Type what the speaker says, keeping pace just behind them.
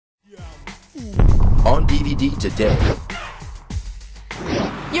on DVD today.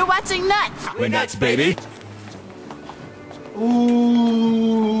 You're watching NUTTZ. We're nuts, baby.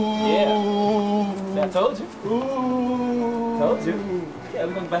 Ooh. Yeah. I told you. Ooh. Told you. Yeah,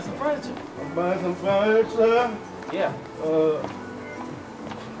 we're gonna buy some furniture. I'm buying some furniture. Yeah.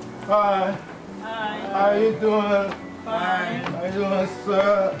 Hi. Hi. How you doing? Fine. How you doing,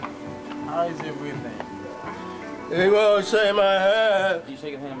 sir? How is everything? You gonna shake my hand? You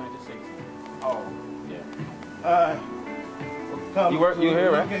shake a hand, man. Just shake it. Oh, Yeah. Hi. Come You work- you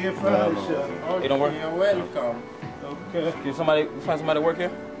here, right? Get your furniture. It don't work? you're welcome. Okay. Can somebody find somebody to work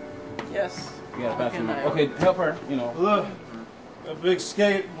here? Yes. You gotta find Can somebody. I- Okay, help her. You know. Look, a big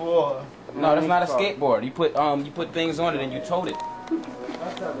skateboard. No, that's not a skateboard. You put things on it and you towed it.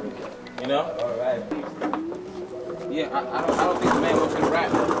 You know? All right. Yeah, I don't think the man wants you to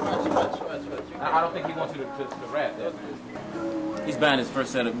rap. Watch. I don't think he wants you to rap that, man. He's buying his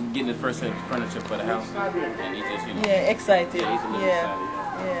first set of, getting his first set of furniture for the house. And he just, you know. Yeah, excited. Yeah, he's a little excited.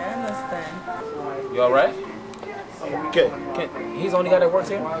 Yeah, I understand. You alright? Okay. He's the only guy that works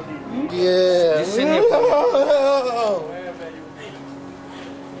here? Yeah. Just sit here.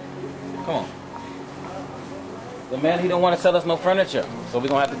 Come on. The man, he don't want to sell us no furniture, so we're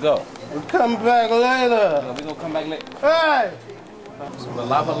gonna have to go. We'll come back later. We're gonna come back later. Hey! The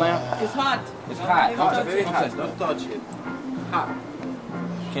lava lamp, It's hot. it's hot. Very Don't hot. touch Don't touch it. Hot.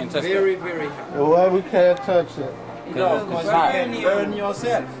 Can't touch Very, very hot. Why we can't touch it? No, Because it's hot. burn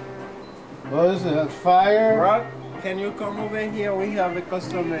yourself. What is it? That's fire? Rock, can you come over here? We have a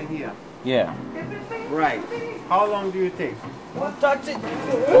customer here. Yeah. Right. How long do you take? Don't touch it.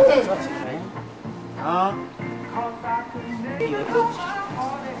 Huh?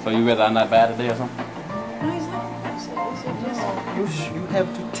 So you rather I'm not bad today or something? You have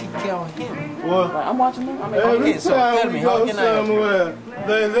to take care of him. What? Like, I'm watching them. I mean, Every Okay, so time tell we me, go how can I help you? somewhere,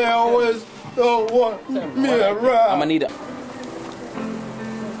 they always don't want me around. I'm gonna need a.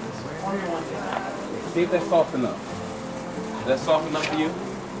 See if that's soft enough. Is that soft enough for you?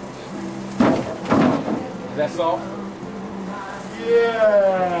 Is that soft? How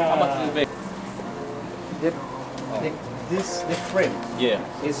Yeah. much is this big? The frame Yeah.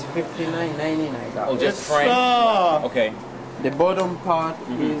 is $59.99. Oh, just It's frame. soft. Okay. The bottom part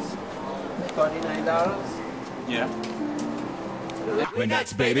is $39. Yeah. We're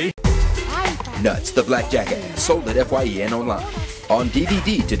nuts, baby. NUTTZ, the Black Jacket, sold at FYE and online, on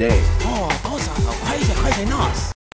DVD today. Oh, those are crazy, crazy nuts.